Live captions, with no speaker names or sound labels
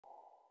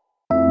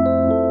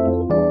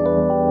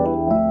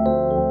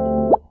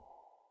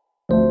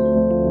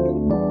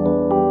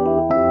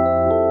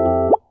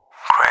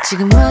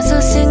지금 와서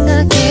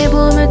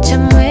생각해보면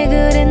참 왜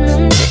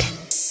그랬는지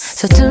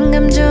서툰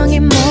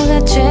감정이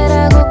뭐가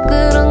죄라고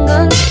그런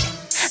건지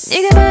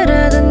네가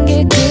바라던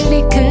게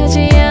그리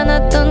크지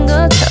않았던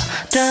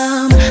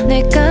것처럼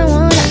내가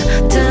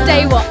원하던 This is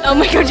day one. Oh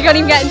my god, you can't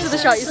even get into the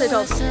shot, you're so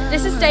tall.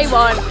 This is day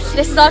one.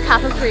 This is our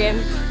cap of Korean.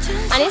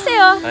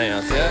 안녕하세요.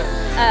 안녕하세요.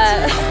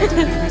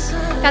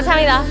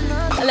 감사합니다.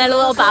 And then a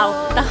little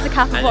bow. That's the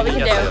cap of what we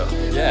can do.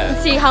 Yeah. And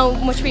see how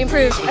much we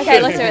improve.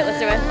 Okay, let's do it, let's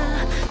do it.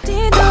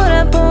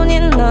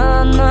 뒤돌아보니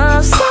넌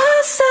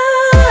없었어.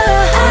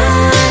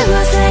 I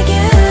was like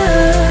you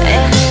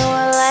and you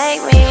were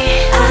like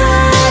me. I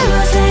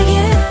was like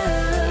you.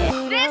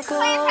 This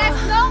place has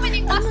no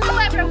meaning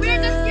whatsoever.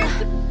 We're just here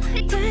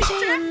to take a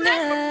picture.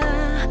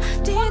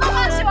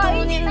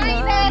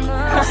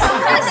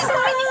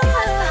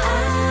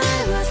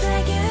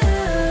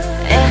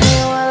 And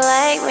you were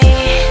like me.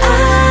 I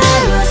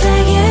was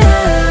like you.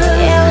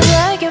 Yeah, I was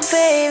like you,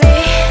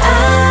 baby. I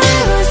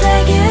was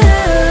like you.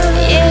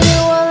 Yeah, you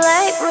were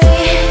like me.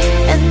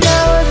 And I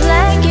was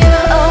like you.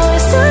 Oh,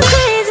 it's so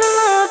crazy,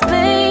 love,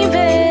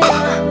 baby.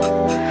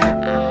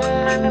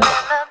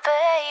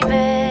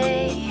 Baby.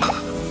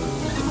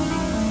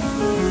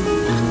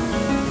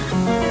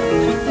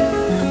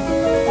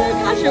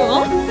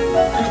 Casual.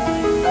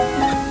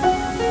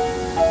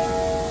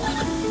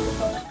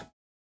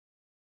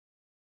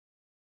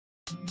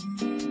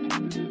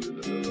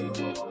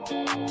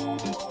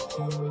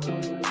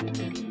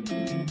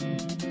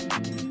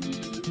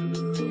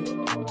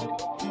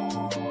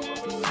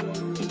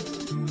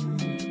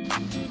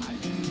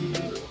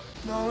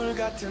 노을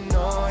같은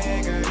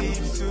너의 그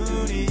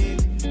입술이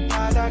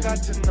바다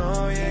같은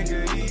너의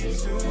그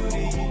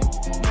입술이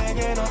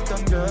내겐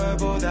어떤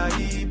별보다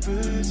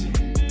이쁘지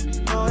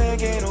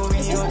너에게로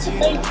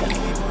이어진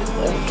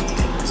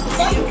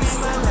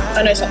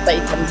I know it's not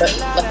bacon, but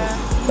like a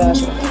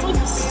version.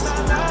 It's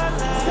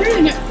like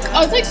really no.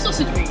 Oh, it's like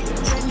sausage meat.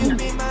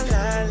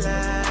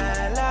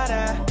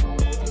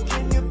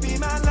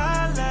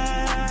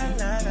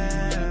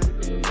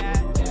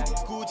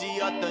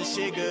 어떤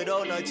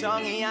식으로 널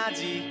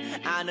정의하지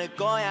않을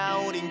거야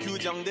우린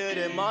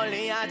규정들을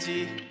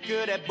멀리하지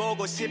그래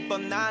보고 싶어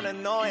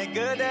나는 너의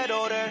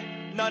그대로를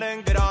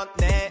너는 그런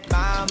내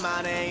마음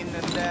안에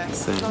있는데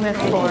We have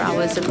 4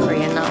 hours of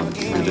Korean now.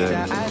 We do.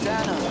 And I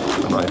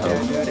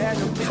have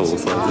full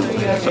size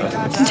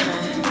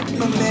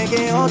넌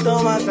내게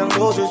어떤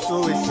환상도 줄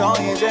수 있어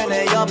이제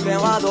내 옆에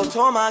와도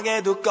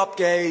토막에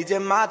두껍게 이제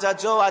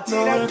맞아줘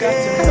아찔하게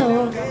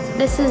Hello,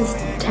 this is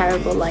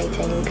terrible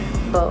lighting,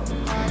 but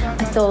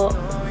I thought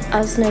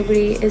as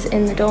nobody is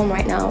in the dorm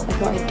right now, I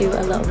thought I'd do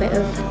a little bit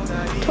of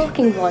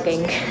talking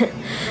vlogging.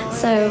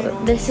 So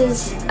this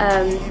is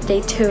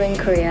day 2 in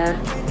Korea,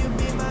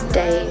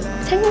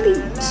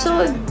 technically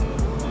sort of,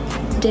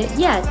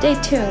 day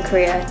 2 in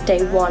Korea,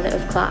 day 1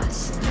 of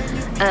class.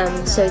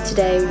 So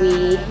today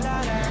we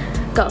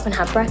got up and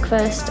had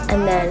breakfast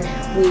and then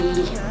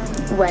we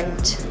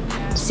went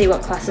to see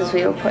what classes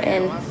we were put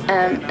in,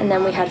 and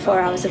then we had 4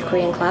 hours of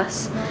Korean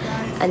class.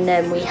 And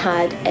then we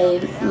had a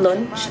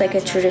lunch, like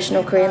a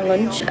traditional Korean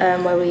lunch,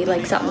 where we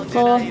like sat on the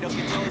floor,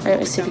 and it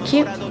was super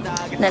cute.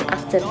 And then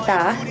after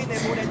that,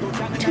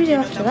 what did we do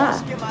after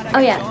that? Oh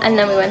yeah, and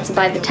then we went to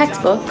buy the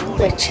textbook,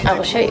 which I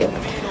will show you.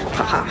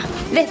 Haha,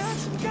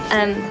 this.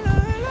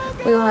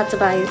 We all had to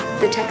buy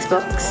the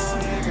textbooks.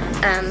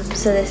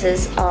 So this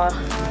is our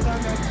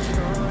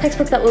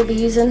textbook that we'll be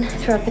using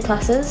throughout the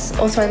classes.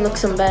 Also, I look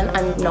sunburned.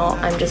 I'm not.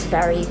 I'm just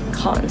very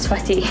hot and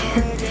sweaty.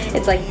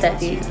 It's like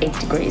 38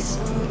 degrees.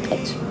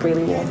 It's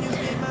really warm.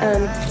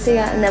 So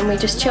yeah, and then we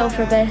just chilled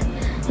for a bit.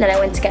 And then I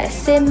went to get a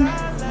sim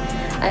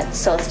at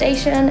Seoul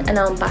Station, and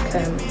now I'm back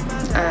home.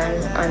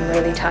 And I'm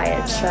really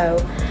tired, so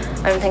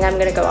I don't think I'm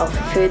gonna go out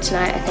for food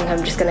tonight. I think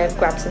I'm just gonna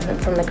grab something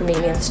from the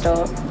convenience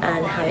store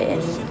and have it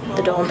in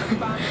the dorm.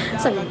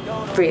 So I'm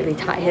really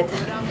tired.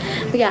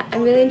 But yeah,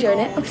 I'm really enjoying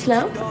it up to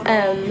now.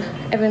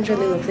 Everyone's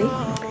really lovely.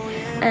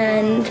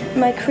 And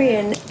my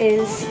Korean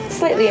is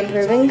slightly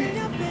improving.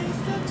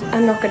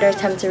 I'm not going to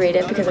attempt to read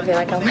it because I feel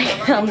like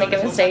I'll make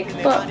a mistake,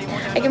 but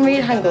I can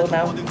read Hangul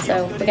now,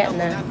 so we're getting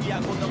there.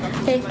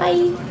 Okay,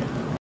 bye!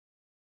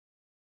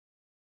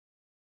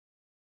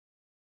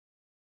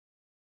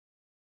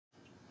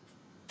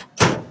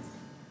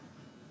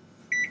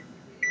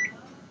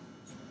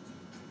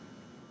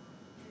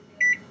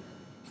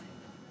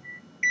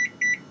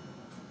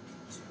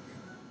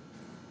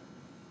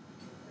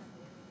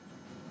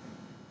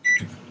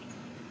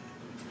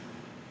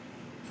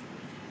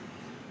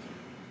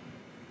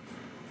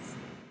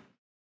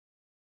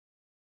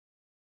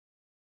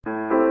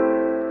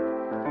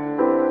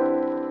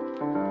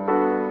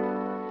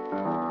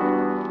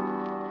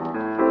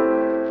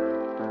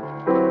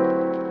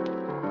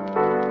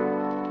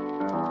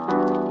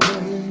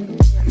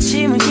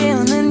 아침을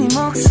깨우는 네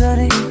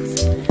목소리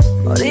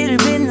머리를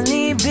빗는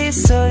네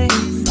빗소리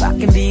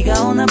밖엔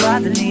비가 오나 봐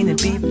들리는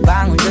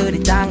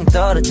빗방울들이 땅에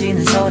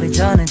떨어지는 소리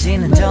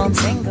전해지는 좋은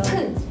생각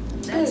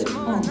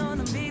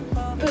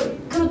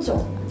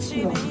그렇죠.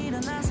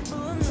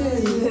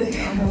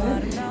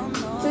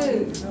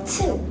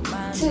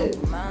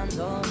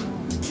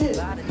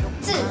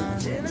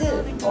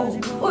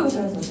 이거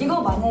잘했어.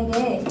 이거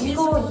만약에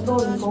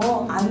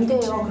이거 안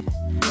돼요.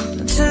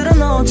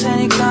 틀어놓을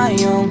테니까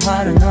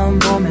영화를 넌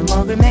봄에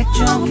먹을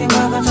맥주 한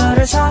캔과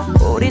과자를 사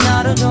우리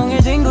하루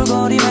종일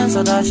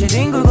뒹굴거리면서 다시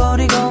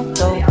뒹굴거리고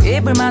또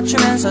입을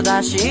맞추면서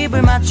다시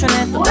입을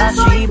맞추네 또 다시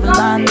입을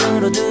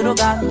안으로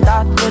들어가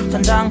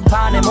따뜻한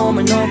장판에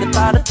몸을 녹여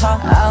따뜻하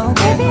Oh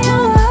baby I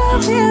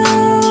love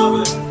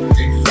you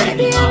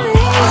Baby I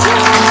need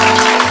you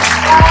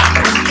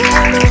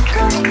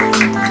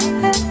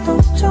그것만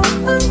해도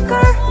좋은 걸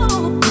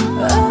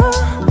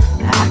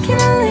I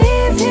can't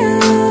leave you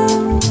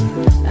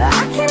I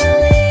can't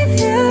leave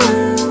you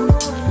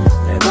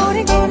널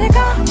버리고 내가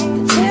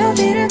대체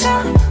어디를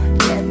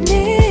가겠니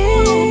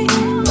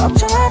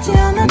걱정하지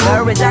않아도 널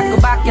왜 자꾸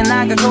밖에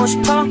나가고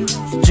싶어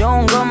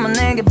좋은 것만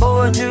내게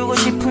보여주고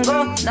싶은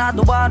거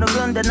나도 바로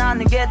근데 난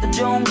내게 더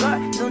좋은 걸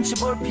눈치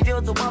볼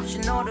필요도 없이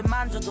너를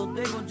만져도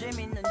되고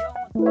재밌는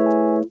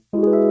영화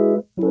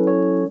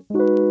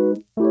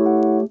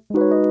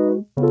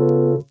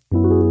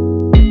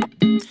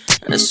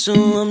알 수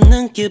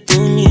없는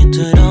기분이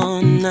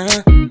들어 나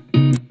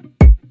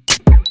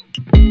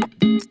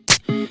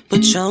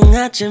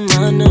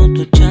부정하지만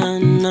너도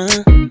잖아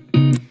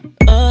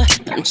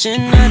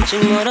남친 아직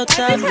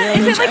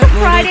멀었다면 잘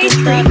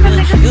모르겠다면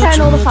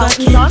요즘과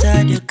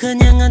기다려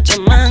그냥 한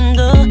잔만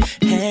더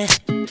해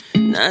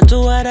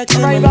나도 알아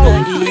그만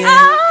말이야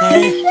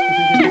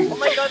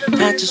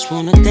I just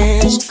wanna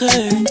dance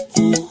girl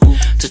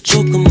더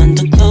조금만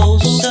더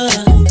closer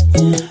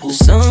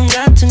손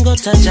같은 거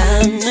다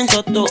잡는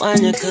것도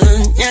아니야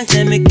그냥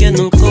재밌게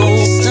놀고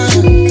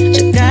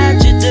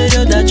저까지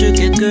들여다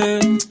줄게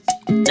girl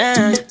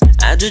난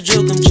아주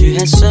조금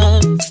취했어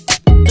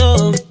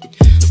또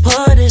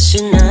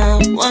버릇이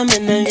나와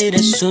맨날 이래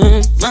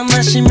술만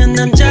마시면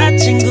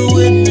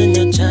남자친구 있는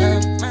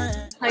여자만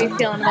How are you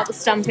feeling about the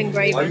stamp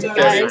engraving, I'm very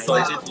guys?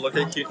 excited. Look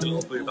how cute the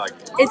little blue bag is.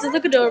 It does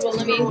look adorable,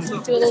 I mean, do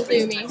a little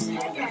zoomy.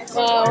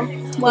 Wow,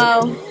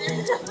 wow.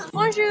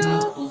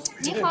 Bonjour,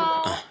 ni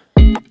hao.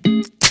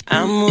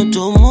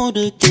 아무도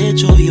모르게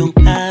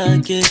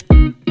조용하게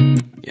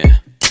yeah.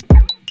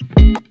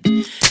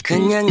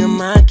 그냥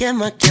음악에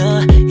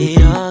맡겨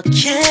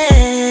이렇게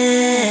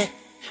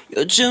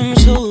요즘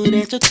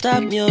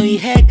소홀해졌다며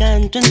이해가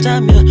안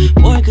된다며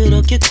뭘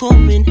그렇게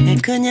고민해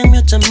그냥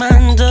몇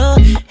잔만 더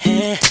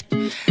해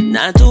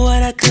나도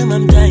알아 그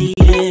맘 다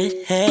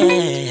이해해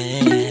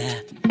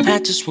I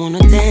just wanna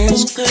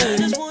dance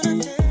girl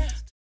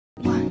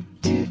 1,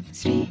 2,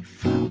 3,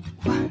 4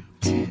 1,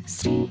 2,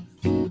 3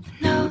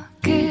 너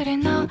그래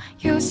너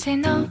요새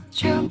너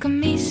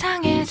조금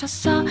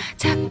이상해졌어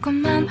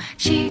자꾸만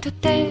시도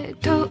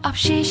때도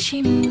없이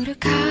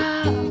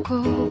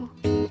시무룩하고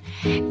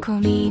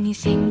고민이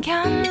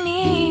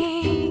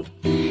생겼니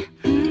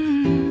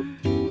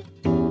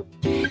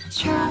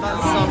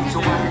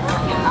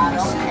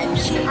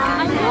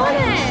I want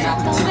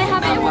it! Do they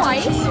have it in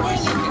white?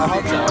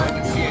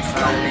 No?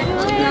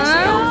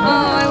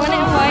 Oh, I want it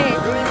in white.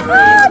 Oh,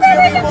 they're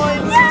like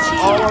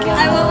I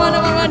want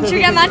one. Should we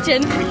get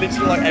matching? We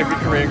literally like every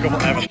Korean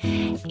couple ever.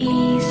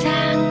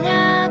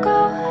 이상하고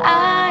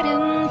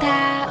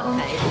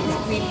아름다운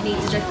We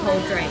needed a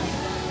cold drink.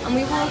 And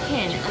we walk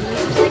in and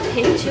there's just like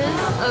pictures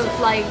of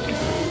like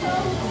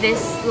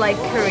this like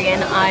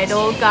Korean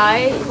idol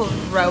guy called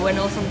Rowan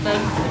or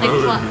something.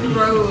 Like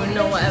Rowan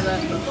or whatever.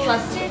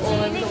 Plastic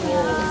all over the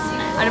walls.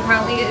 And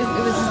apparently it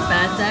was his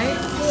birthday.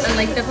 And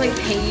like they've like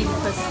paid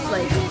for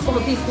like all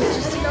these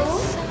pictures to go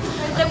up.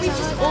 Then we've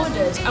just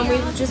ordered and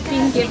we've just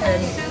been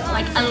given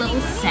like a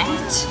little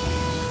set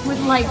with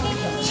like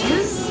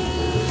pictures.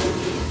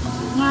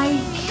 Like,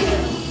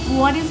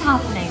 what is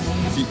happening?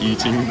 Is he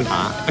eating the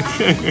hat?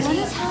 What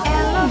is happening?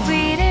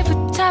 LOV를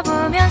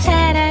붙여보면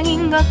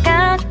사랑인 것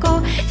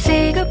같고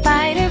Say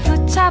goodbye를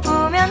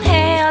붙여보면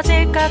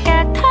헤어질 것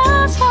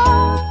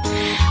같아서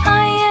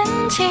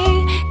ING,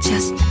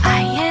 just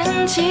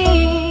ING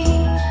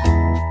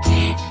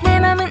내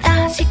맘은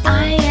아직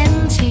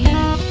ING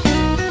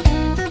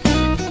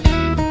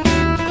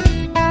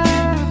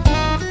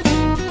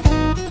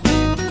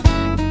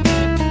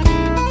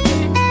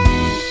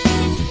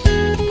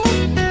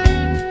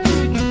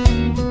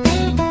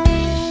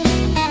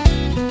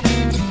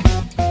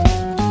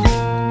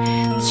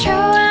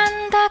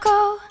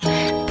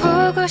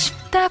보고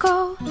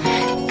싶다고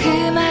그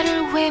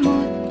말을 왜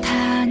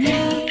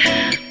못하니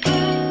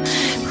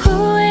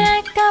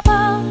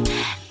후회할까봐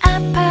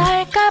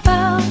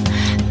아파할까봐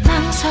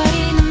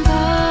망설이는 걸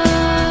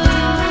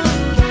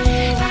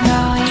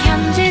너의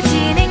현재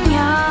진행력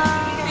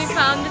We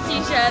found the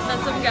t-shirt that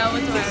some girl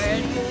was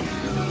wearing.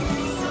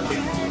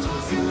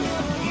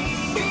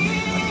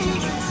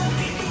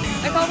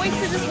 I can't wait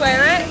to just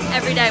wear it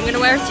every day. I'm going to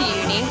wear it to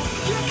uni.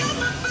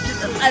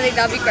 I think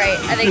that'd be great.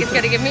 I think it's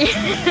going to give me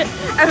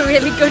a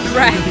really good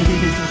rep.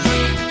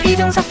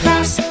 비동사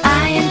플러스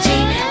ing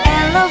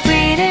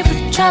LOV를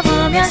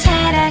붙여보면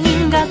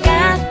사랑인 것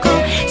같고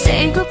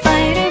Say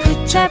goodbye를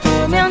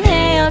붙여보면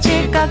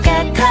헤어질 것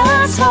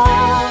같아서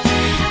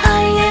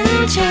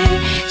ing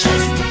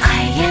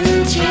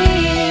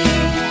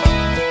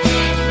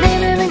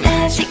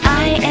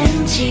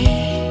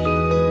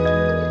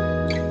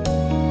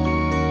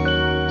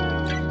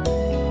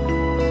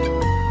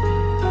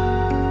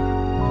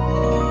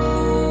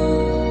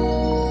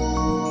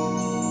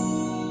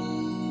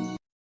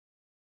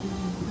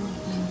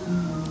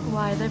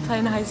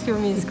High School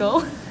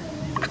Musical. You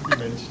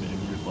mentioned it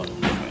and you was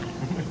like,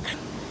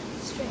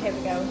 Straight, here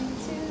we go.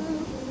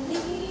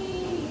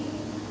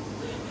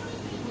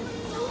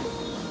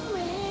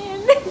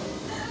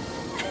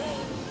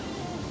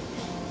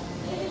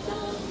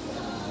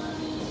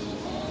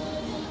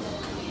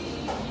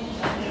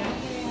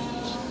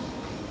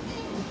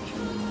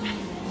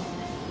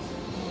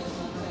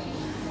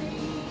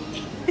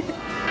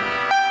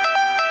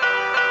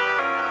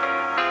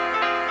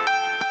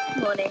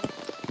 Morning.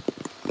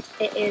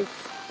 It is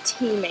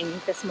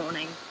teeming this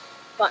morning,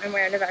 but I'm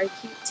wearing a very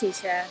cute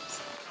t-shirt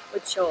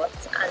with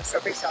shorts and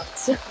strawberry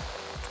socks.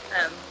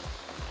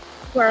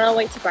 We're on our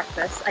way to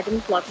breakfast. I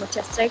didn't vlog much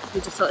yesterday because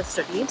we just sort of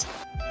studied.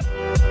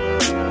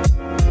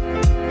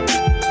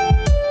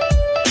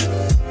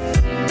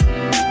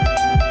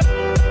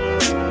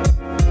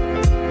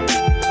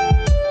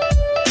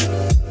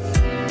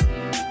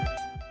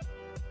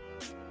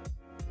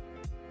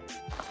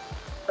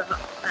 But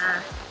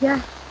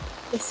yeah,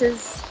 this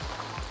is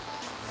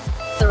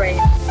the rain.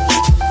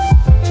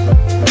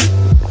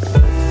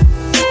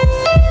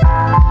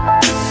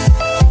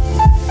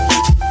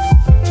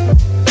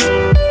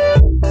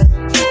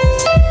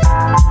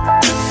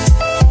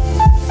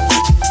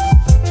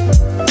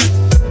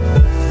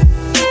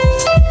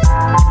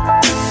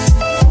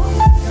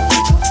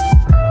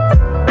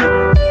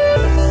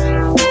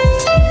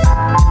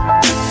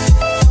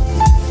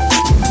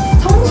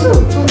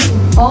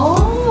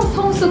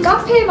 성수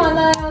카페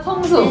많아요.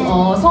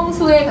 성수.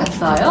 성수에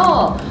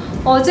갔어요.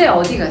 어제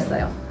어디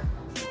갔어요?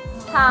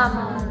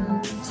 삼천.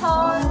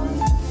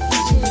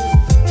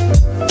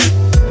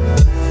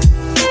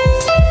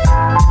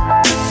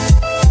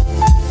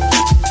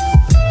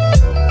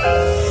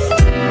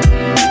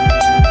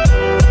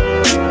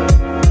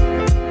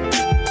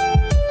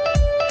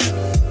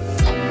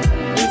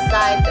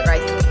 Inside the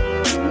rice cake.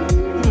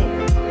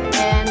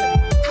 And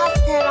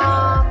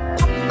castella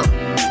popcorn.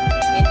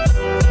 It's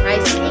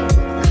rice cake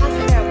with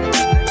castella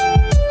powder.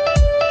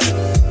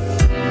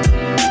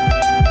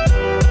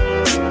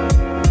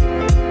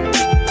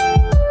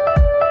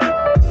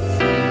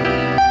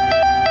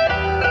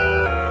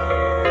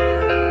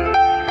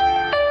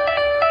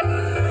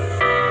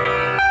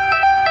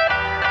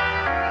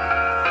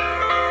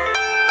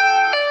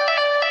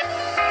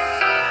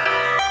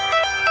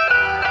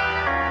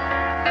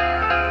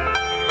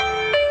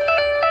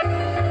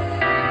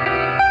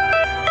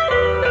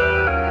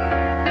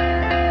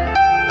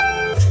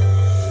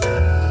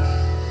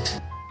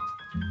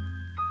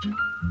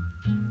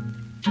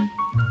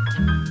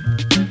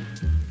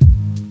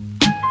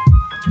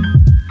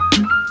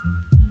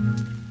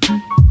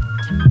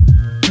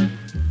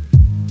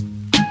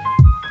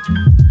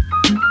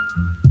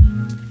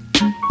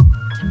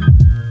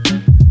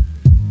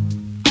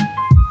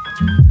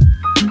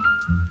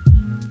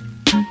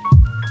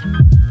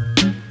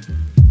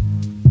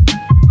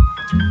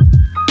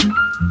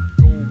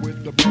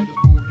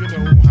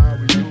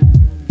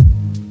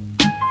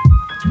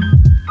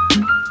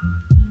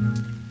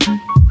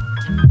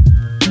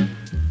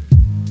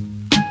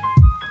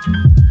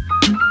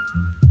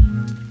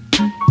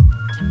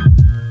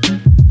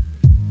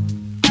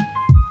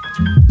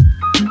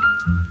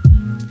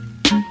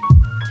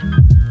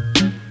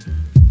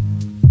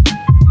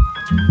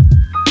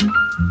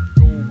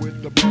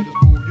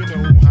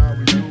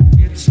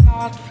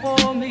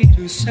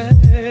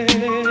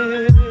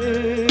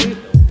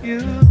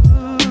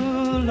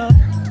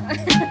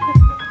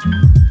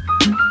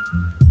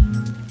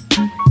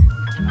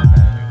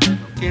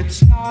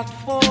 It's not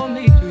for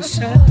me to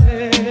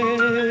say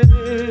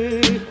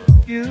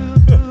you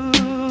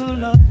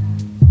love.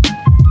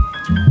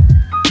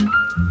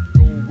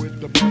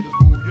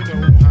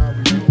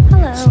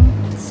 Hello.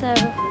 So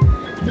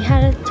we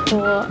had a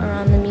tour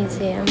around the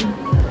museum,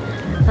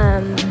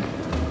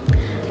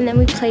 and then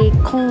we played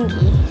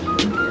kongi,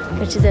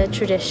 which is a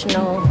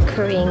traditional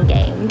Korean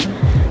game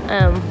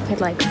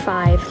with like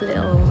 5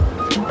 little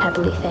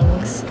pebbly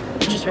things,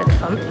 which was really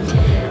fun.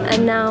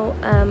 And now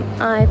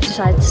I've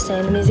decided to stay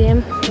in the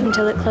museum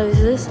until it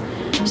closes,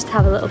 just to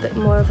have a little bit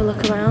more of a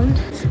look around.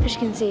 As you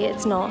can see,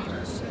 it's not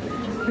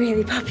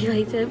really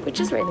populated, which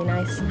is really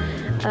nice.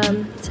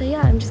 So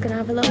yeah, I'm just gonna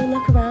have a little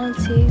look around,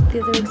 see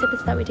the other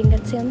exhibits that we didn't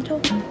get to see on the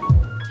tour.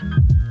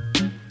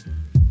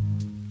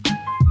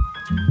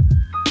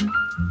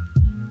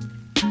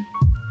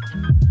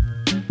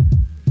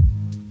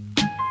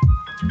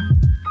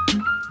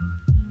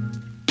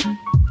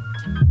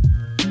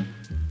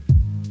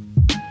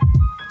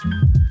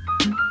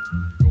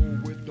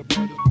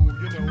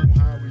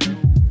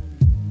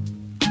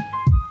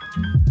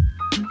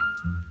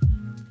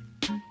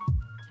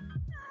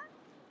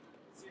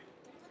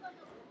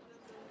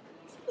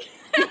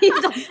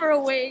 He's off for a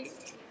week.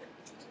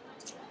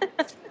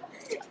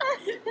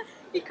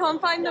 You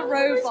can't find the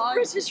robot.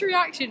 British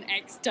reaction,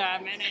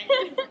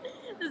 exterminate.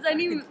 There's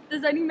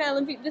only male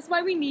and female. This is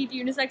why we need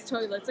unisex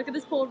toilets. Look at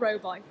this poor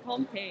robot. He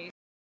can't pee.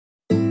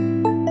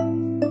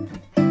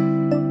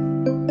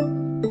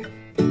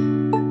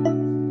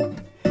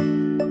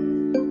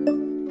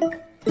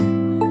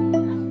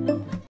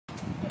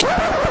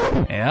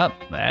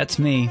 That's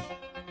me.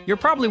 You're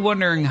probably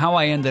wondering how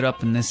I ended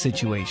up in this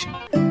situation.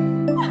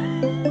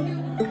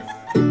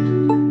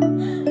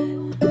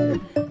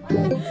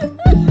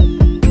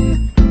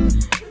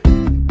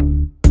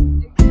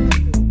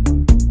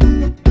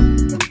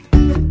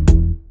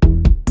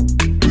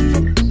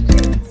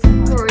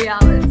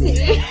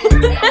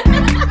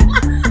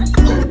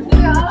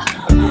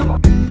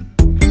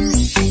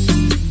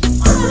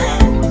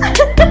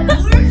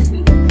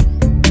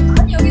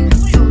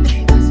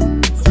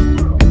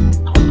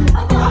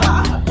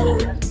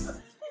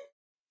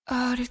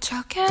 어릴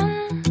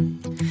적엔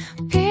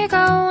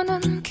비가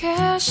오는 게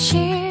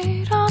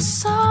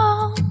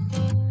싫었어.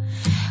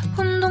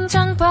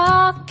 운동장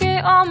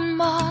밖에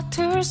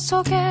엄마들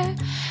속에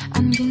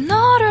안긴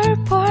너를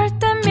볼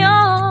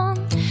때면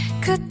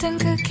그땐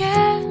그게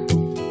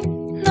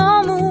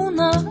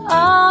너무나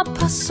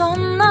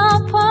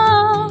아팠었나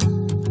봐.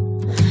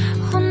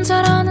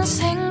 혼자라는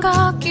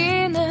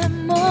생각이 내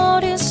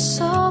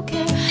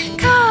머릿속에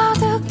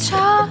가득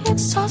차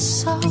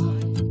있었어.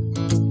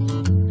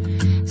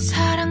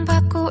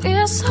 사랑받고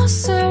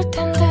있었을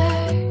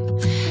텐데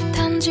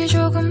단지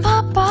조금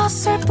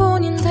바빴을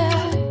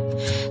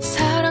뿐인데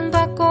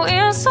사랑받고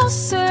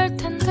있었을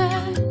텐데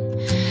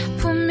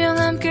분명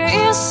함께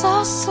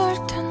있었을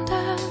텐데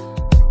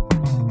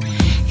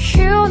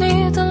You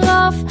need the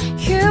love,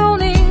 you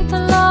need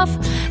the love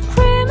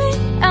Creamy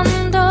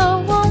and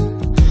the warm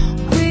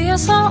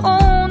위에서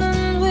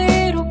오는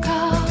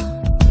위로가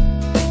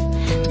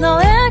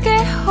너에게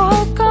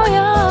올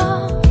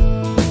거야.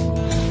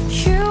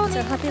 So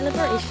happy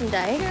Liberation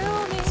Day.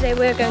 Today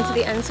we're going to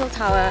the Seoul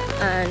Tower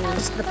and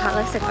the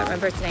palace, I can't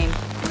remember its name.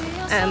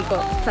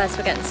 But first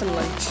we're getting some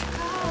lunch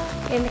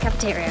in the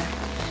cafeteria.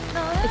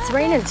 It's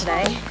raining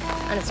today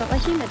and it's not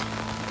that humid,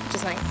 which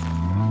is nice.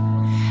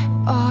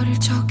 어릴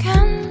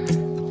적엔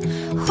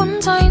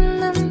혼자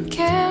있는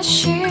게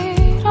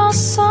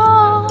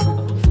싫었어.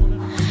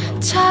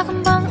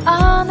 작은 방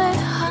안에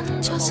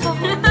앉아서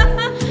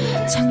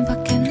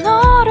창밖에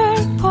너를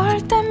볼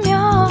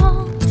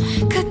때면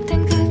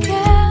그땐 그게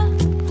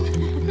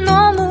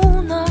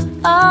너무나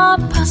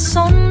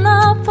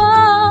아팠었나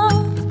봐.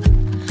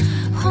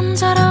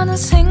 혼자라는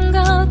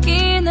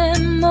생각이 내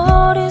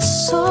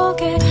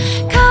머릿속에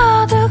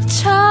가득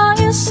차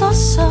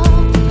있었어.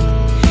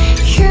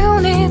 You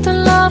need the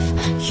love,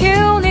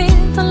 you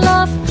need the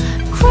love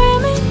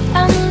Creamy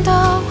and the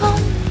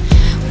warm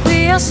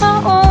위에서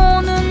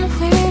오는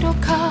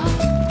위로가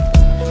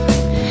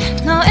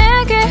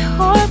너에게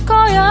올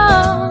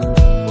거야.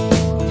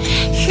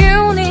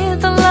 You need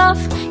the love,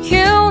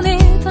 you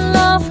need the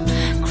love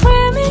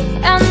Creamy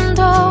and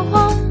the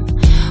warm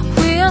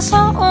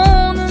위에서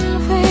오는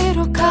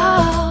위로가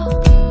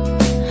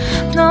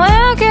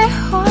너에게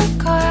올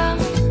거야.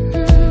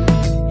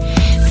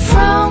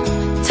 From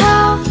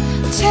top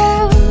to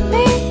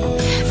me,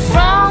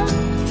 from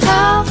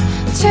top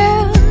to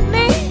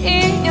me,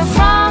 yeah,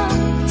 from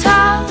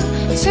top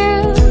to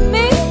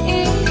me,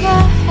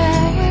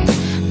 yeah.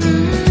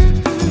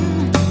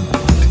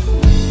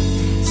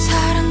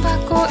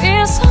 사랑받고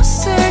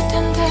있었을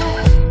텐데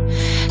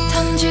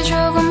단지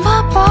조금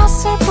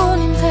바빴을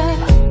뿐인데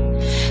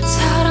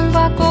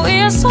사랑받고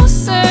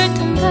있었을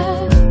텐데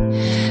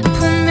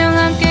분명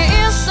함께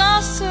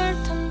있었을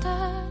텐데.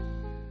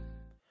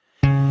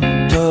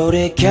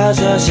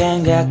 돌이켜서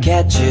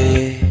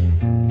생각했지.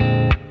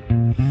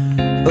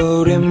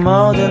 우리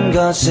모든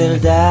것을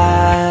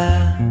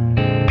다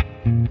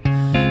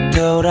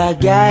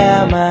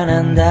돌아가야만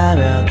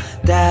한다면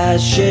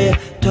다시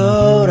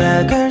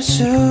돌아갈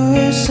수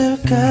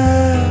있을까?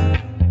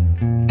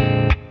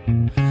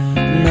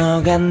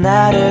 너가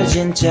나를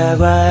진짜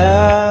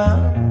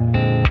과연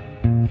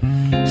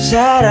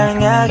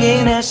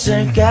사랑하긴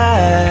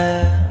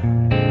했을까?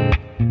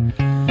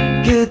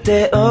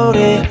 그때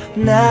우리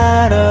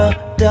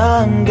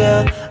나눴던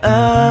것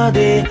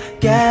어디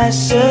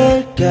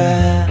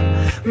갔을까?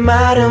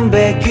 말은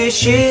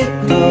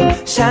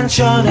베끼시고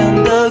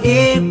상처는 더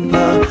깊어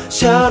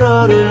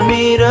서로를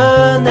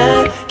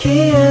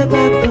밀어내기에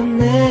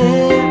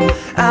바쁘네.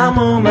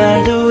 아무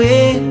말도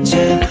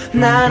이제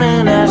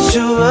나는 할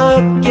수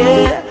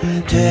없게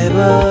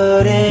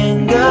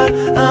돼버린 걸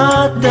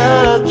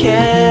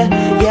어떡해.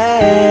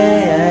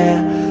 Yeah.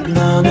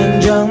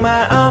 너는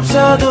정말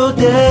없어도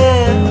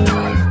돼.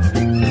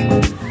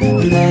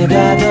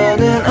 내가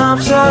더는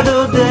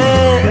없어도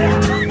돼.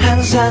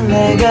 항상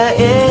내가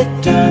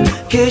있던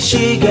그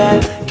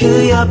시간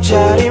그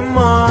옆자리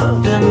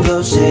모든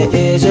곳에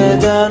이제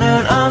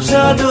더는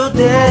없어도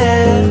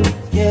돼.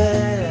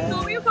 Yeah.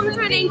 So we come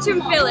to an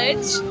ancient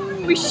village,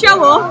 we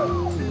show up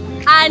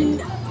and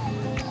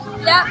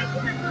yeah,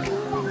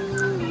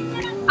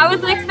 I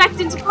wasn't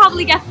expecting to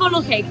probably get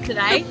funnel cake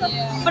today,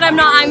 but I'm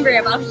not angry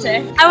about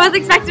it. I was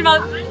expecting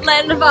about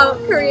learning about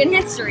Korean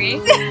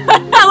history.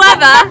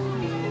 However,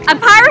 a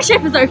pirate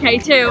ship is okay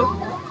too.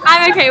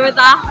 I'm okay with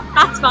that.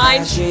 That's fine.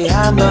 다시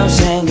한번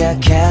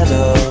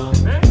생각해도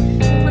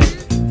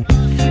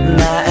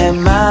나의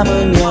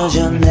맘은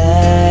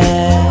여전해.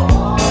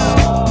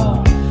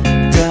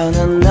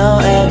 더는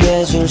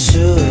너에게 줄 수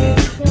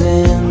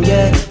있는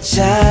게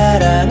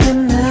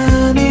사랑은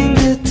아닌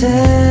듯해.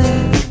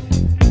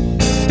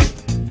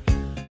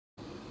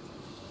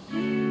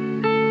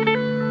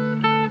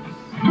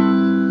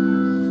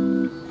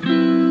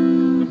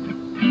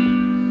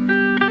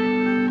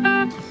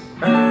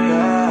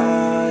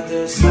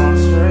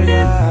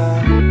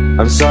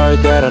 I'm sorry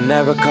that I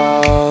never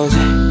called.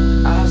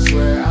 I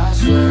swear, I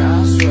swear,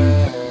 I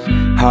swear.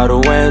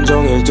 하루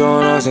왼종일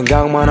너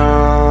생각만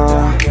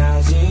하.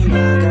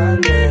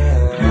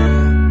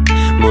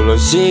 물론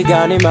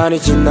시간이 많이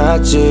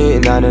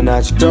지났지. 나는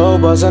아직도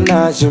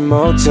벗어나지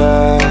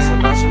못해.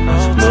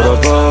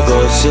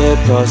 물어보고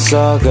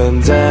싶었어.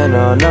 근데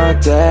넌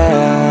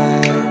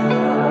어때?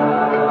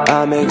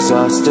 I'm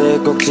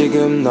exhausted. 꼭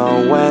지금 너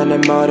왜 내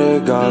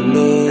머리를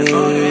걷니?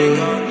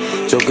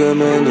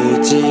 조금은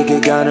있지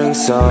그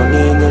가능성이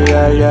늘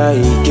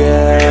열려있게.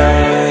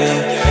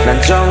 난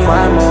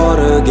정말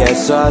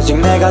모르겠어 아직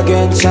내가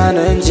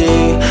괜찮은지.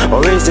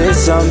 Or is it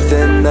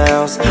something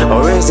else?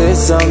 Or is it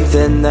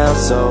something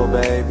else? Oh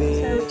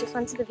baby. So we just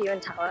went to the viewing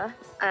tower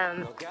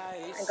and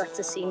got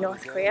to see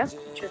North Korea,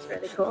 which was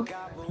really cool.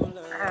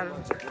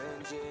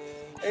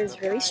 It was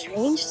really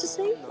strange to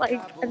see. Like,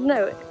 I don't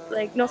know,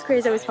 like North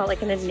Korea's always felt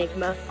like an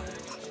enigma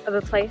of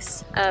a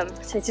place.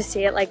 So to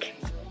see it like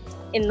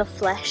in the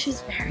flesh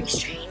is very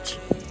strange.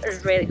 It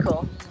was really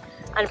cool.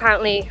 And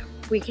apparently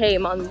we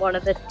came on one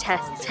of the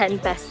 10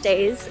 best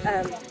days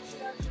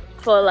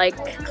for like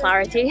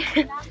clarity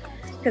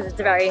because it's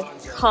a very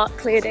hot,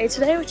 clear day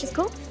today, which is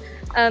cool.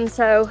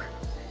 So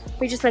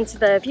we just went to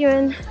the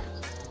viewing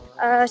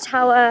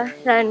tower,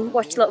 then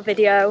watched a little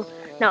video.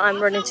 Now I'm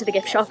running to the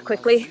gift shop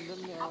quickly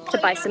to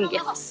buy some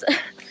gifts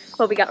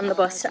before we get on the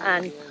bus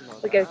and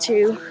we go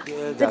to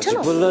the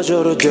tunnel.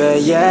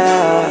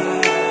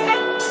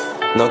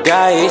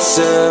 너가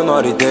있음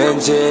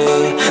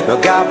어디든지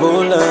너가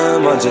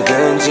부름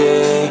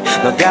언제든지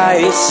너가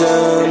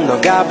있음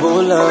너가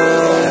부름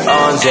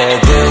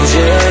언제든지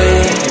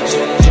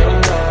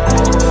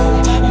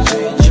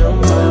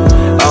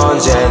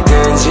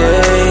언제든지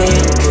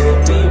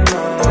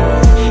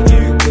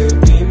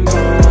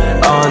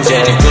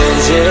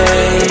언제든지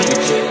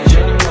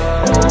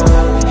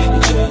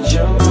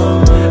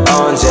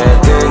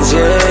언제든지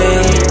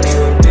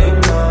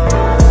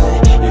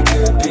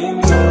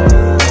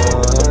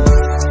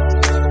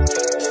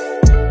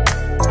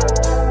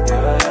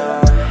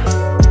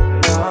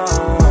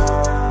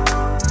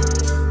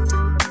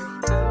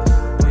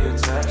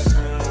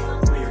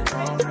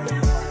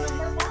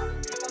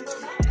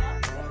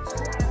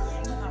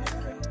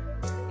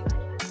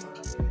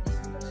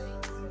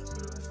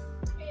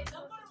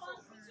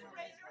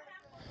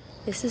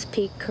This is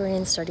peak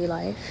Korean study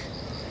life.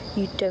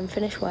 You don't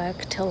finish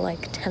work till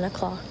like 10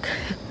 o'clock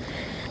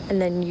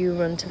and then you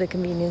run to the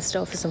convenience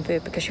store for some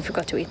food because you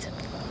forgot to eat.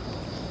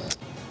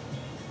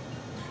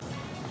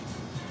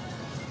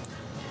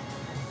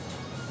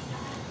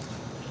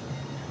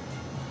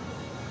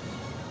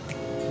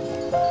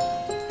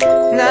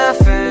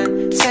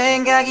 Nothing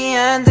생각이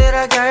안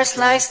들어갈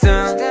slice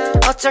through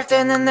어쩔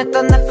때는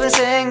했던 나쁜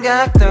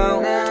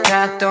생각도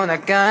다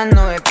떠나간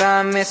너의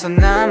밤에서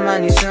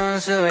나만이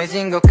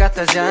순수해진 것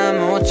같아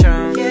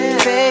잠옷처럼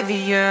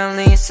Baby you're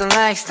only so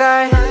like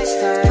star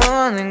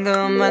보는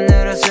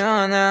것만으로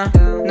전화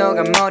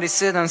너가 머리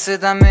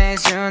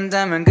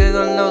쓰담해준다면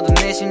그걸로도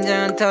내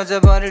심장은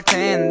터져버릴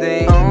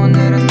텐데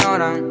오늘은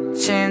너랑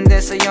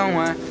침대에서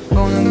영화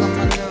보는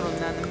것만으로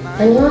나는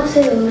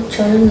안녕하세요.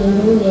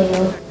 저는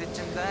이루예요.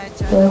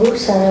 외국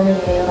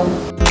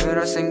사람이에요.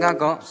 그럴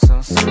생각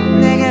없었어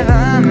내게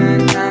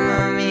밤은 아무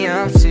의미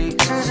없지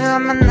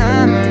순수한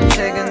만남을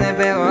최근에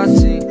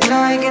배웠지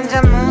너에겐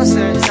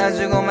잠옷을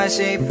사주고만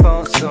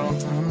싶었어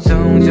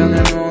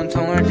동전을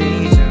문통을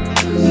뒤져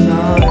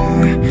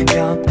너를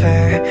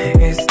옆에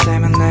있을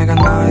때면 내가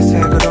너의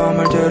색으로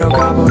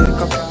물들어가 버릴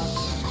것 같아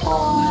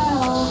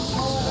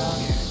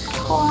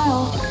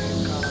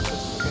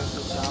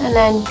And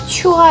then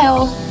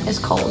추워요 is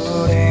cold.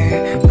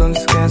 우리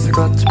꿈속에서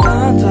걷지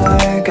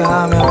바다에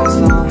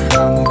가면서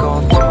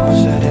아무것도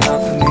시린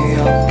아픔이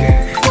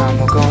없게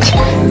아무것도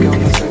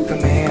겪는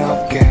슬픔이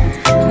없게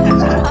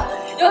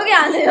여기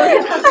안에 여기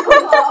닫고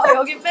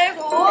여기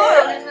빼고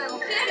여기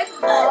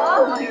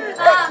빼고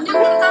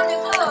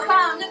피해겠어.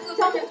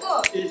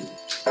 369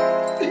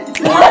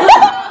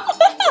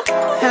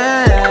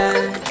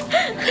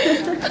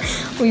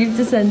 We've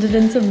descended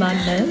into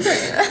madness.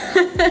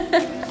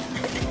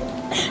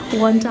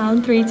 1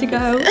 down, 3 to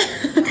go. I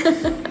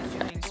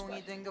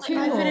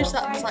finished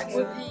that and was like,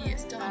 Whoopee,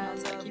 it's done. I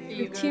was like,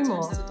 you 2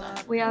 more.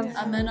 We have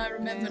and then I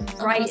remembered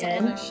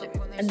writing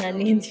and then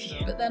the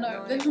interview. But then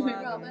when we were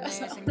out there, I was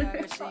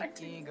like,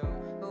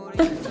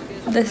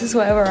 This is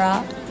where we're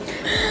at.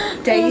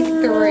 Day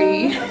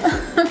 3.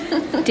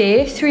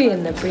 Day 3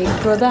 in the Big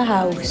Brother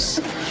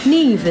house.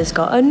 Neve has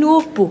got a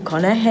notebook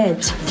on her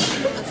head.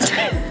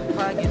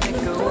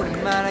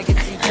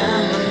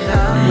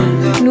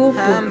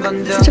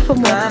 Notebook. Such a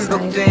fun one to say.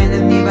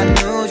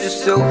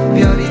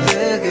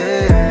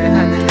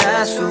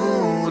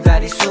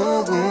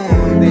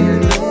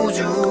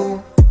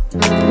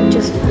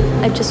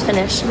 I've just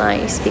finished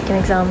my speaking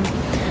exam.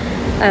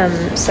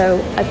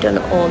 So I've done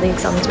all the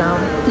exams now.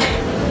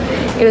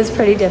 It was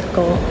pretty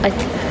difficult. I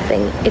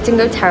think it didn't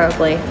go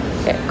terribly.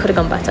 It could have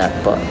gone better,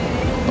 but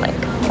like,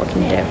 what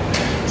can you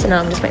do? So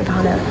now I'm just waiting for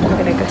Hannah and we're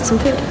gonna go get some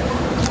food.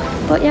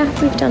 But yeah,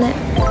 we've done it.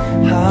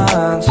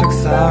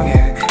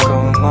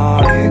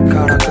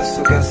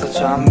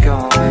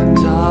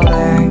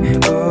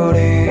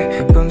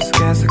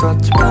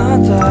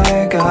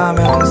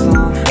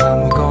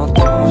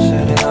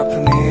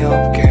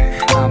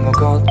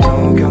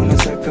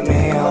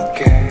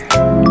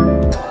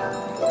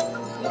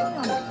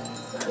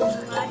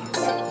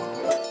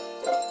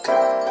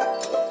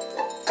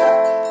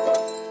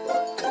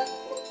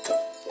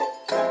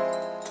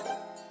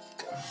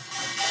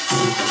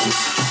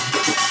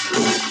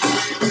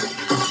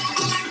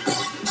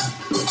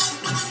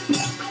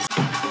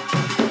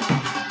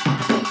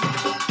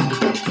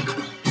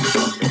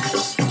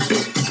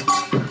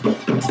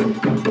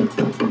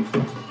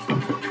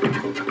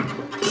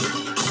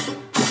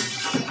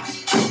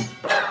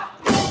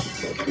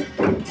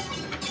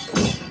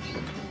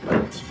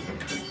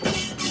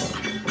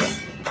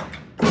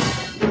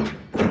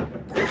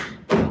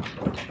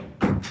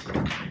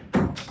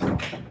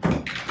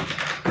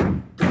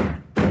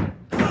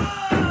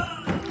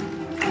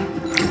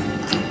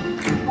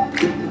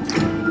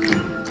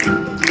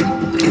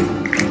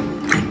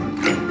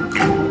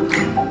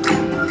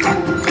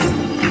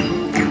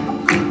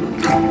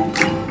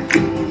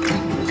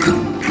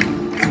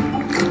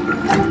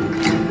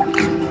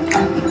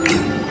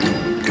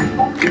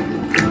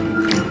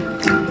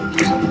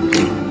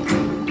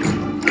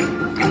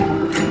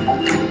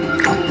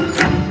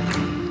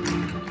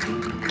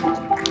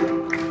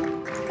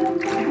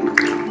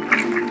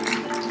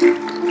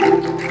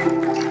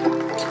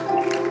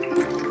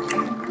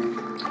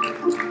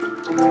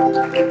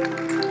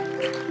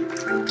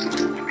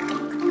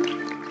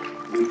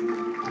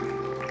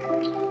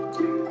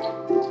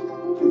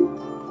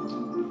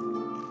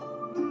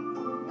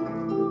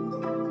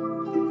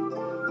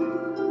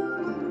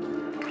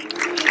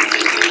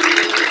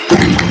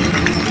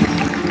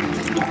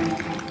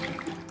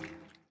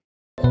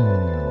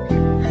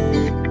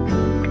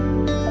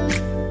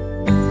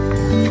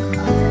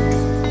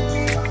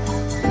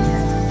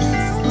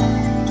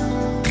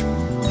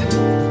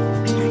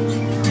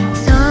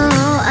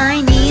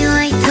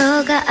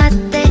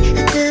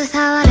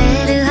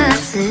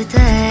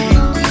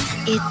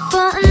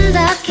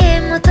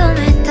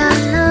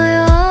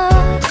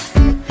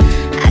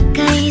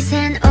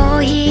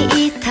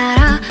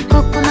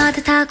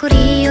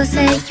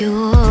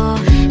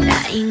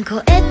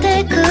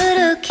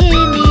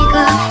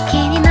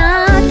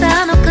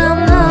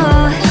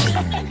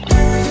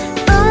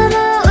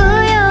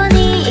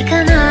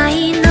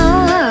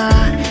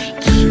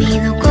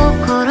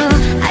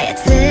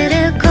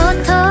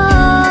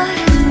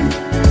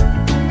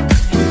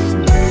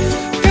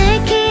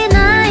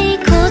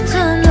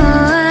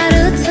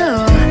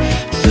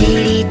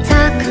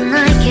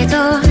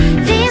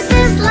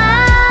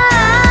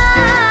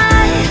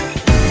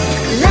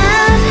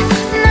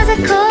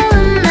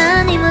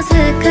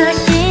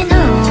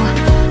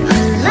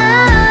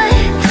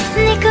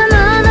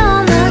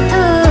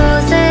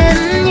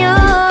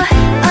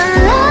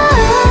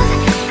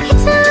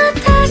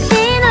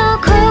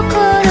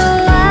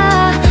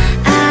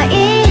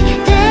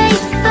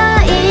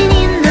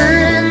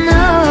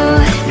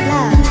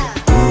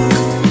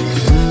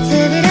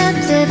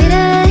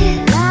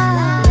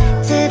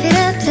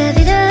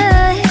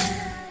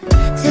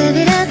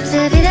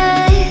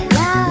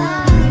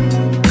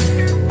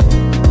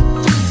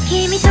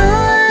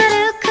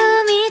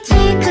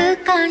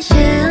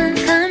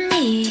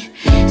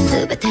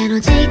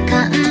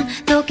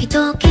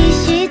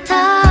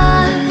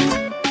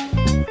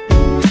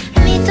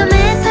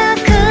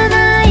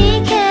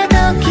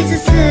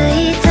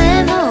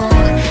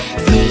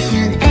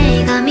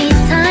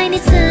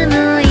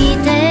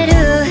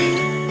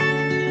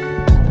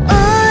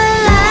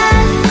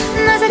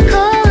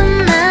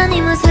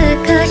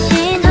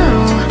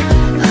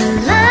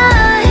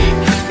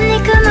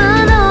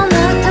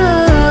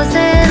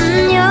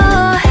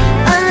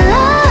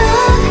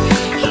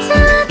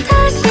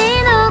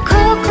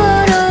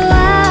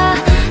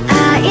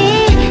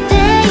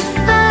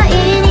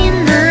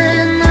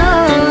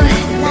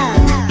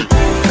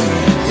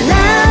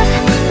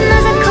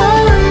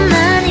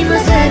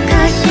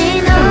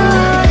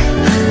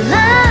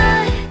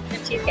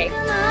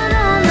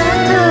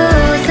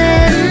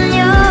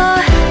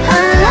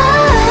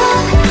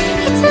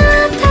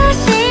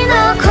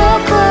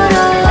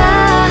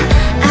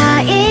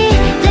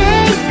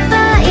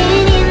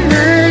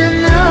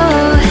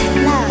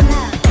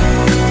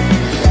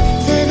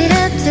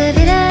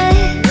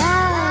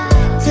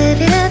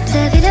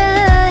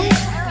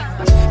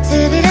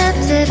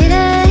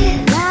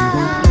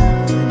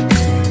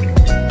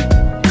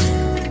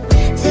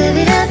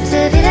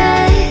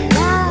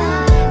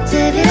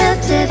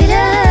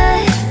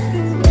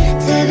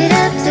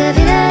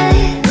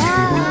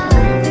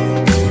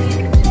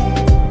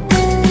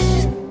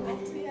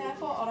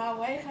 On our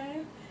way home.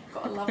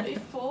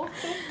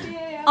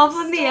 Off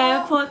on the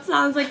airport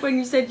sounds like when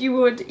you said you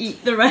would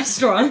eat the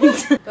restaurant.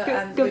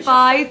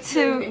 Goodbye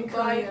to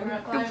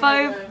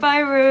goodbye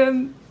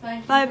room.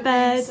 Bye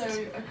bed.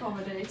 So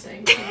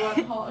accommodating. You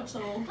weren't hot at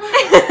all.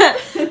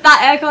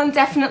 That aircon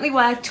definitely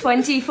worked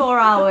 24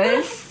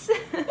 hours.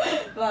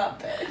 That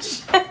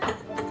bitch.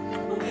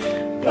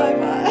 Bye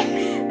bye.